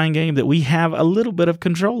a mind game that we have a little bit of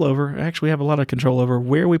control over. Actually, we have a lot of control over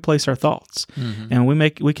where we place our thoughts, and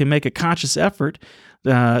we can make a conscious effort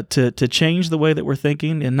to change the way that we're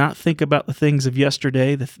thinking and not think about the things of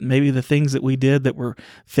yesterday, maybe the things that we did that were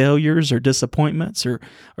failures or disappointments or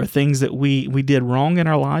things that we did wrong in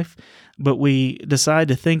our life, but we decide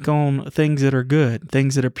to think on things that are good,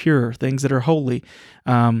 things that are pure, things that are holy.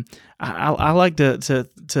 I like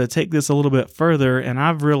to take this a little bit further, and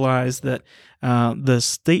I've realized that the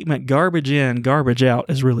statement "garbage in, garbage out"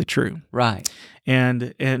 is really true. Right.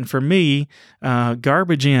 And for me,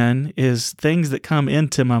 garbage in is things that come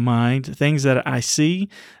into my mind, things that I see,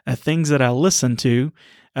 things that I listen to,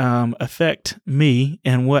 affect me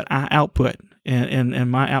and what I output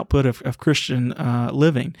and my output of Christian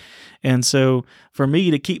living. And so for me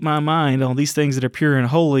to keep my mind on these things that are pure and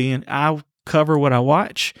holy, and I cover what I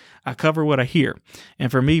watch, I cover what I hear.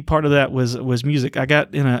 And for me, part of that was music. I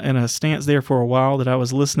got in a stance there for a while that I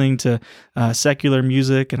was listening to secular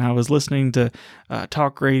music, and I was listening to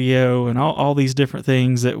talk radio and all these different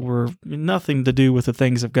things that were nothing to do with the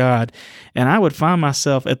things of God. And I would find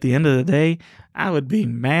myself at the end of the day, I would be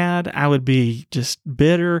mad. I would be just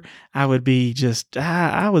bitter. I would be just,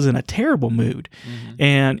 I was in a terrible mood.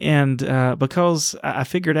 Mm-hmm. And because I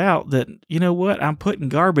figured out that, you know what, I'm putting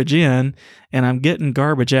garbage in and I'm getting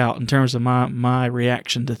garbage out in terms of my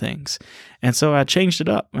reaction to things. And so I changed it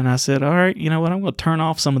up and I said, all right, you know what, I'm going to turn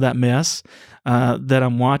off some of that mess that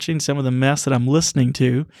I'm watching, some of the mess that I'm listening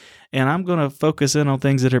to, and I'm going to focus in on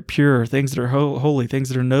things that are pure, things that are holy, things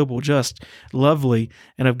that are noble, just, lovely,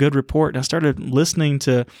 and of good report. And I started listening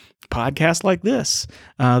to podcasts like this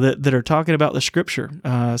that are talking about the Scripture.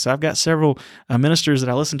 So I've got several ministers that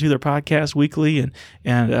I listen to their podcasts weekly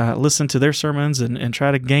and listen to their sermons and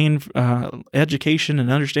try to gain education and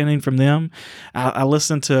understanding from them. I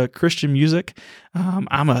listen to Christian music.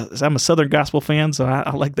 I'm a Southern gospel fan, so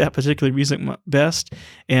I like that particular music best.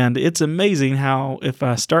 And it's amazing how if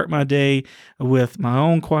I start my day with my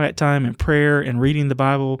own quiet time and prayer and reading the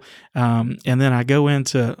Bible, and then I go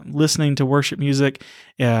into listening to worship music,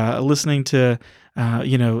 listening to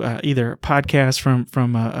either podcasts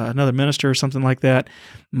from another minister or something like that,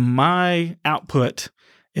 my output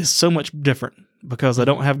is so much different. Because I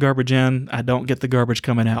don't have garbage in, I don't get the garbage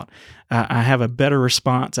coming out. I have a better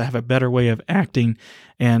response. I have a better way of acting,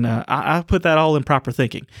 and I put that all in proper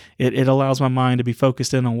thinking. It allows my mind to be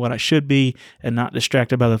focused in on what I should be and not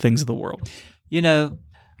distracted by the things of the world. You know,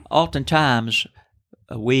 oftentimes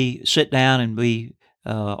we sit down and we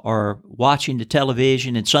are watching the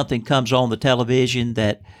television, and something comes on the television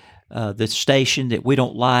that the station that we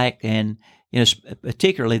don't like, and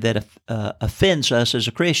particularly that offends us as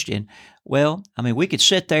a Christian. Well, I mean, we could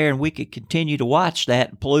sit there and we could continue to watch that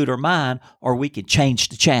and pollute our mind, or we could change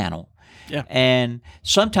the channel. Yeah. And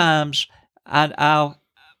sometimes I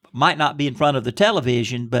might not be in front of the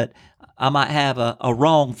television, but I might have a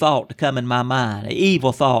wrong thought to come in my mind, an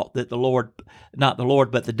evil thought that not the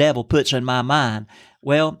Lord, but the devil puts in my mind.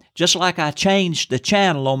 Well, just like I changed the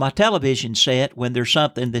channel on my television set when there's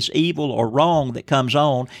something that's evil or wrong that comes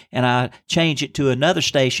on, and I change it to another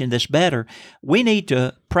station that's better, we need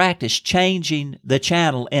to practice changing the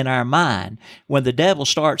channel in our mind. When the devil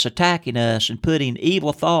starts attacking us and putting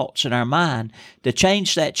evil thoughts in our mind, to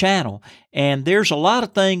change that channel. And there's a lot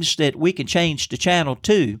of things that we can change the channel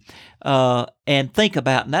to and think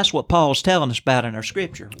about, and that's what Paul's telling us about in our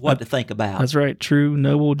Scripture, what to think about. That's right. True,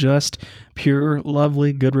 noble, just, pure,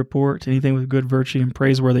 lovely, good report, anything with good virtue and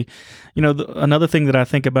praiseworthy. Another thing that I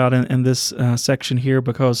think about in this section here,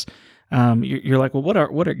 because you're like, well, what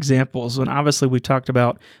are examples? And obviously, we talked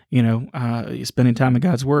about spending time in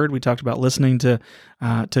God's Word. We talked about listening to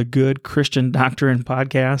good Christian doctrine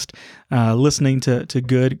podcast, listening to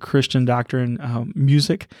good Christian doctrine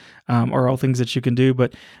music, are all things that you can do.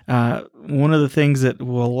 But one of the things that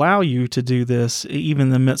will allow you to do this, even in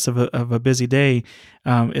the midst of a busy day,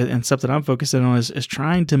 and something I'm focusing on is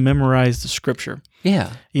trying to memorize the Scripture.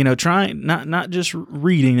 Yeah. Trying not just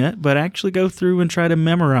reading it, but actually go through and try to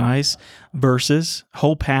memorize verses,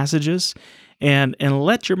 whole passages, and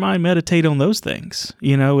let your mind meditate on those things.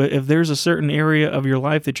 If there's a certain area of your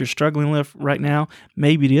life that you're struggling with right now,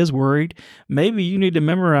 maybe it is worried. Maybe you need to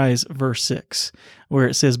memorize verse 6, where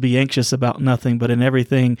it says, "Be anxious about nothing, but in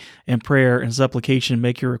everything in prayer and supplication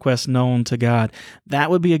make your requests known to God." That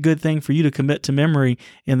would be a good thing for you to commit to memory.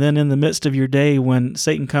 And then in the midst of your day, when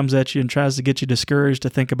Satan comes at you and tries to get you discouraged to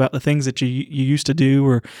think about the things that you used to do,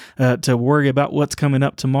 or to worry about what's coming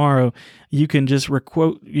up tomorrow, you can just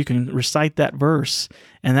recite that verse,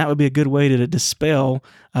 and that would be a good way to dispel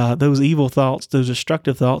those evil thoughts, those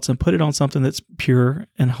destructive thoughts, and put it on something that's pure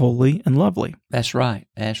and holy and lovely. That's right.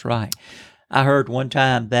 That's right. I heard one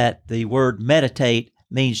time that the word meditate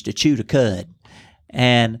means to chew the cud.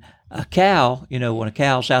 And a cow, when a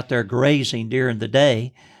cow's out there grazing during the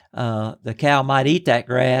day, the cow might eat that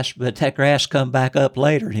grass, but that grass come back up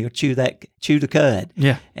later, and he'll chew the cud.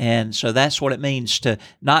 Yeah. And so that's what it means to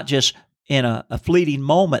not just in a fleeting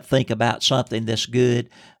moment think about something that's good,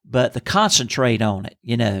 but to concentrate on it,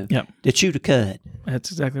 Yep. to chew the cud.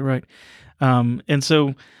 That's exactly right. And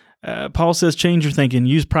so Paul says, change your thinking,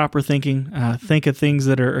 use proper thinking, think of things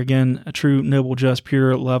that are, again, true, noble, just,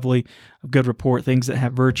 pure, lovely, of good report, things that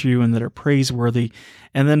have virtue and that are praiseworthy.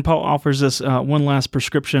 And then Paul offers us one last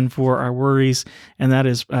prescription for our worries, and that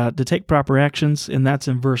is to take proper actions, and that's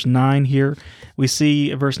in verse 9 here. We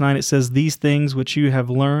see in verse 9 it says, "These things which you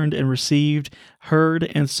have learned and received, heard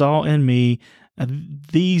and saw in me,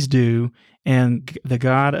 these do, and the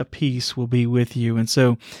God of peace will be with you." And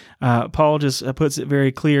so Paul just puts it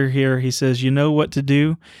very clear here. He says, you know what to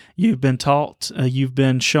do. You've been taught, you've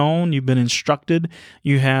been shown, you've been instructed.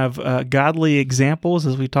 You have godly examples,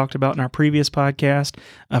 as we talked about in our previous podcast,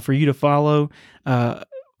 for you to follow.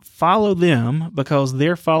 Follow them because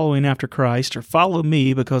they're following after Christ, or follow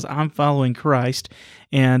me because I'm following Christ.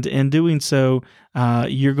 And in doing so,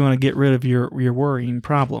 you're going to get rid of your worrying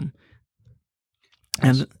problem.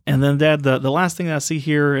 And then, Dad, the last thing that I see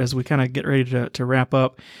here as we kind of get ready to wrap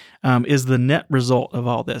up is the net result of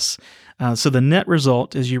all this. So the net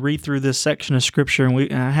result, as you read through this section of Scripture,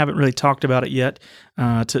 and I haven't really talked about it yet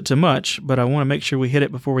to much, but I want to make sure we hit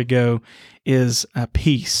it before we go, is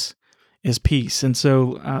peace. Is peace. And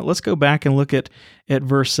so let's go back and look at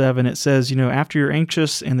verse 7. It says, after you're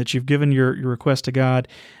anxious and that you've given your request to God,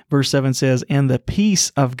 verse 7 says, "And the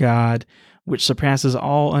peace of God, which surpasses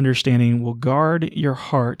all understanding, will guard your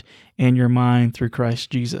heart and your mind through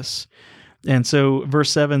Christ Jesus." And so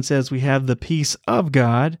verse 7 says we have the peace of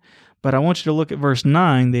God, but I want you to look at verse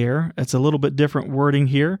 9 there. It's a little bit different wording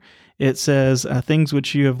here. It says, "Things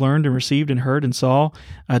which you have learned and received and heard and saw,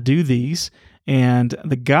 do these, and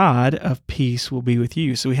the God of peace will be with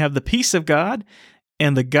you." So we have the peace of God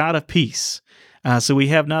and the God of peace. So we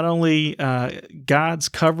have not only God's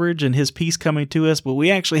coverage and His peace coming to us, but we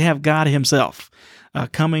actually have God Himself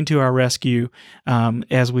coming to our rescue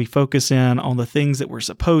as we focus in on the things that we're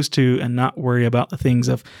supposed to and not worry about the things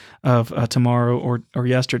of tomorrow or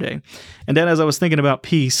yesterday. And then as I was thinking about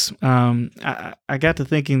peace, I got to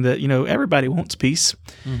thinking that, everybody wants peace,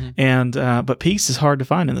 and but peace is hard to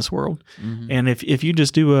find in this world. And if you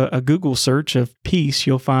just do a Google search of peace,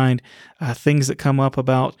 you'll find things that come up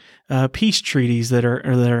about peace treaties that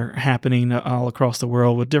are happening all across the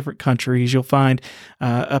world with different countries. You'll find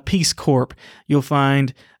a Peace Corps. You'll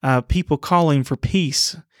find people calling for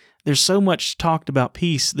peace. There's so much talked about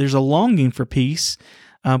peace. There's a longing for peace,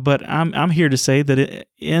 but I'm here to say that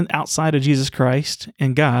outside of Jesus Christ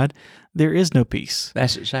and God, there is no peace.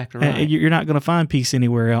 That's exactly right. You're not going to find peace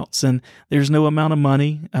anywhere else. And there's no amount of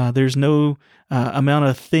money. There's no amount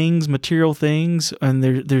of things, material things, and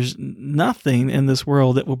there's nothing in this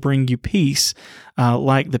world that will bring you peace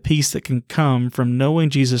like the peace that can come from knowing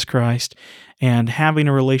Jesus Christ and having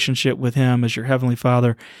a relationship with Him as your Heavenly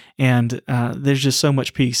Father. And there's just so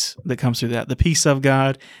much peace that comes through that. The peace of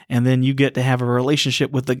God, and then you get to have a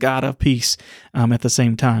relationship with the God of peace at the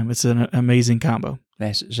same time. It's an amazing combo.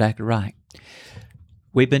 That's exactly right.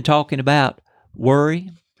 We've been talking about worry,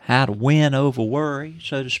 how to win over worry,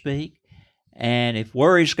 so to speak. And if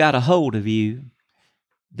worry's got a hold of you,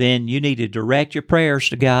 then you need to direct your prayers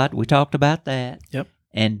to God. We talked about that. Yep.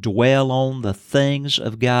 and dwell on the things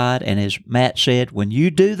of God. And as Matt said, when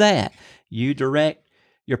you do that, you direct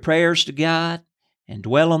your prayers to God and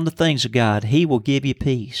dwell on the things of God, He will give you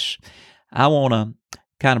peace. I want to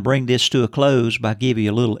kind of bring this to a close by giving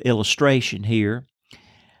you a little illustration here.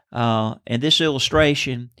 And this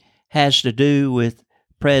illustration has to do with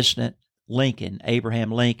President Lincoln,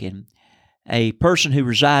 Abraham Lincoln, a person who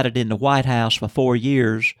resided in the White House for 4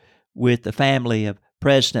 years with the family of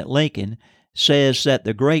President Lincoln, says that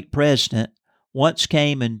the great president once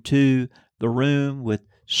came into the room with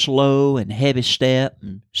slow and heavy step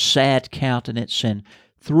and sad countenance and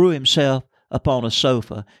threw himself upon a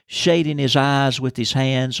sofa, shading his eyes with his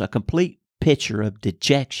hands, a complete picture of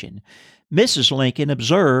dejection. Mrs. Lincoln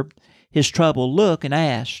observed his troubled look and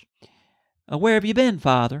asked, "Where have you been,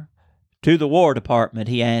 Father?" "To the War Department,"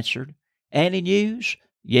 he answered. "Any news?"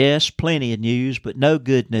 "Yes, plenty of news, but no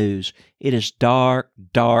good news. It is dark,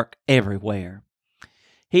 dark everywhere."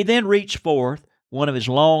 He then reached forth one of his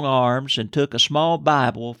long arms and took a small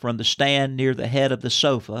Bible from the stand near the head of the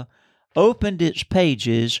sofa, opened its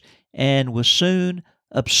pages, and was soon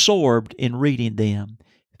absorbed in reading them.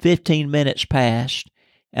 15 minutes passed,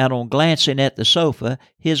 and on glancing at the sofa,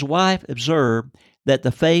 his wife observed that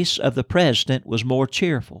the face of the president was more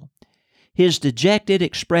cheerful. His dejected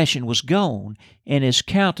expression was gone, and his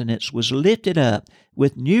countenance was lifted up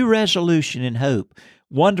with new resolution and hope.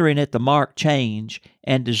 Wondering at the marked change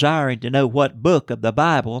and desiring to know what book of the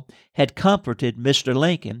Bible had comforted Mr.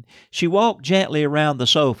 Lincoln, she walked gently around the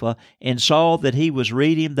sofa and saw that he was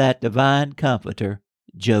reading that divine comforter,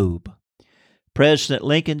 Job. President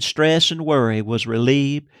Lincoln's stress and worry was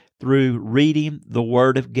relieved through reading the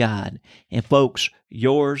Word of God. And folks,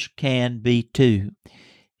 yours can be too.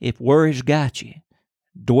 If worry's got you,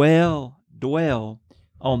 dwell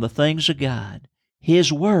on the things of God,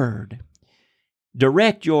 His Word.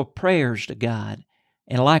 Direct your prayers to God.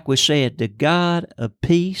 And like we said, the God of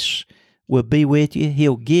peace will be with you.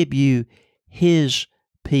 He'll give you His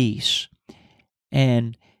peace.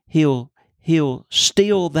 And He'll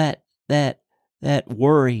steal that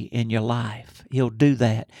worry in your life. He'll do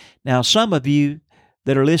that. Now, some of you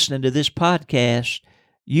that are listening to this podcast,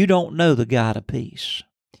 you don't know the God of peace.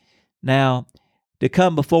 Now, to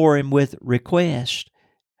come before Him with request,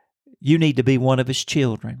 you need to be one of His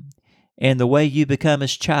children. And the way you become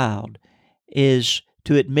His child is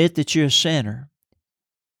to admit that you're a sinner,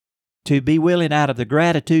 to be willing out of the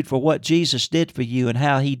gratitude for what Jesus did for you and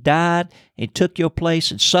how He died and took your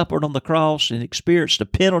place and suffered on the cross and experienced the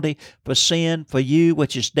penalty for sin for you,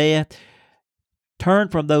 which is death. Turn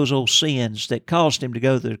from those old sins that caused Him to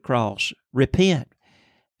go to the cross. Repent.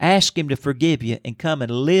 Ask Him to forgive you and come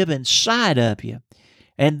and live inside of you.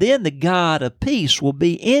 And then the God of peace will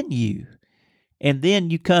be in you. And then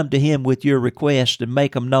you come to Him with your request and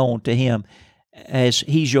make them known to Him as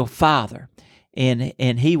He's your Father. And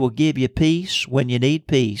He will give you peace when you need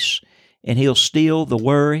peace. And He'll steal the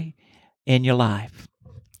worry in your life.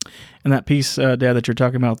 And that peace, Dad, that you're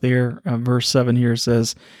talking about there, verse 7 here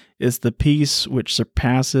says, is the peace which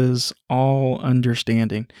surpasses all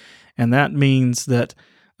understanding. And that means that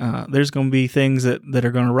there's going to be things that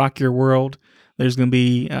are going to rock your world. There's going to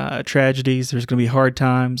be tragedies. There's going to be hard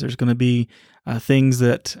times. There's going to be things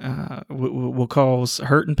that will cause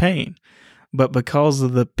hurt and pain. But because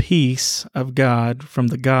of the peace of God, from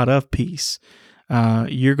the God of peace,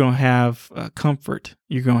 you're going to have comfort.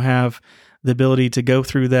 You're going to have the ability to go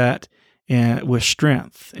through that with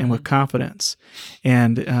strength and with confidence.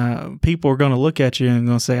 And people are going to look at you and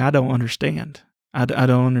going to say, I don't understand. I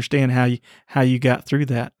don't understand how you got through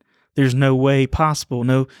that. There's no way possible,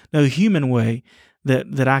 no human way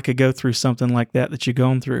that I could go through something like that you're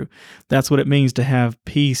going through. That's what it means to have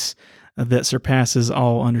peace that surpasses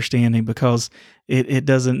all understanding, because it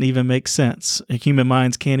doesn't even make sense. Human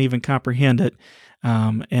minds can't even comprehend it.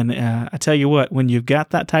 And I tell you what, when you've got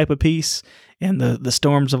that type of peace and the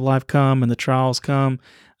storms of life come and the trials come,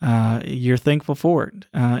 you're thankful for it.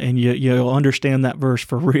 And you'll understand that verse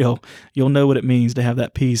for real. You'll know what it means to have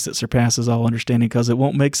that peace that surpasses all understanding, because it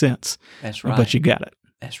won't make sense. That's right. But you got it.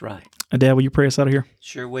 That's right. Dad, will you pray us out of here?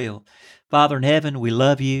 Sure will. Father in heaven, we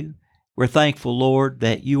love you. We're thankful, Lord,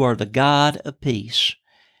 that you are the God of peace,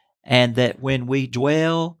 and that when we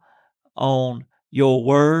dwell on your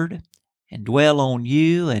word and dwell on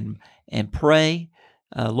you and pray,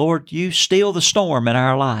 Lord, you still the storm in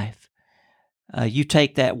our life. You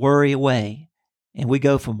take that worry away, and we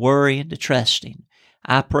go from worrying to trusting.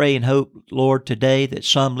 I pray and hope, Lord, today that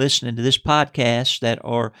some listening to this podcast that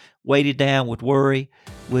are weighted down with worry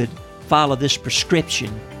would follow this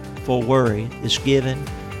prescription for worry that's given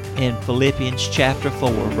in Philippians chapter 4,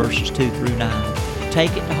 verses 2 through 9.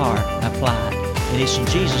 Take it to heart and apply it. And it's in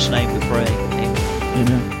Jesus' name we pray. Amen.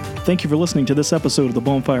 Amen. Thank you for listening to this episode of the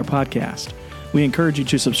Bonfire Podcast. We encourage you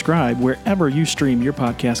to subscribe wherever you stream your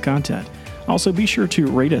podcast content. Also, be sure to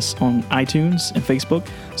rate us on iTunes and Facebook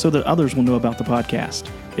so that others will know about the podcast.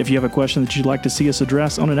 If you have a question that you'd like to see us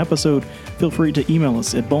address on an episode, feel free to email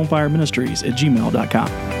us at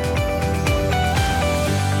bonefireministries@gmail.com.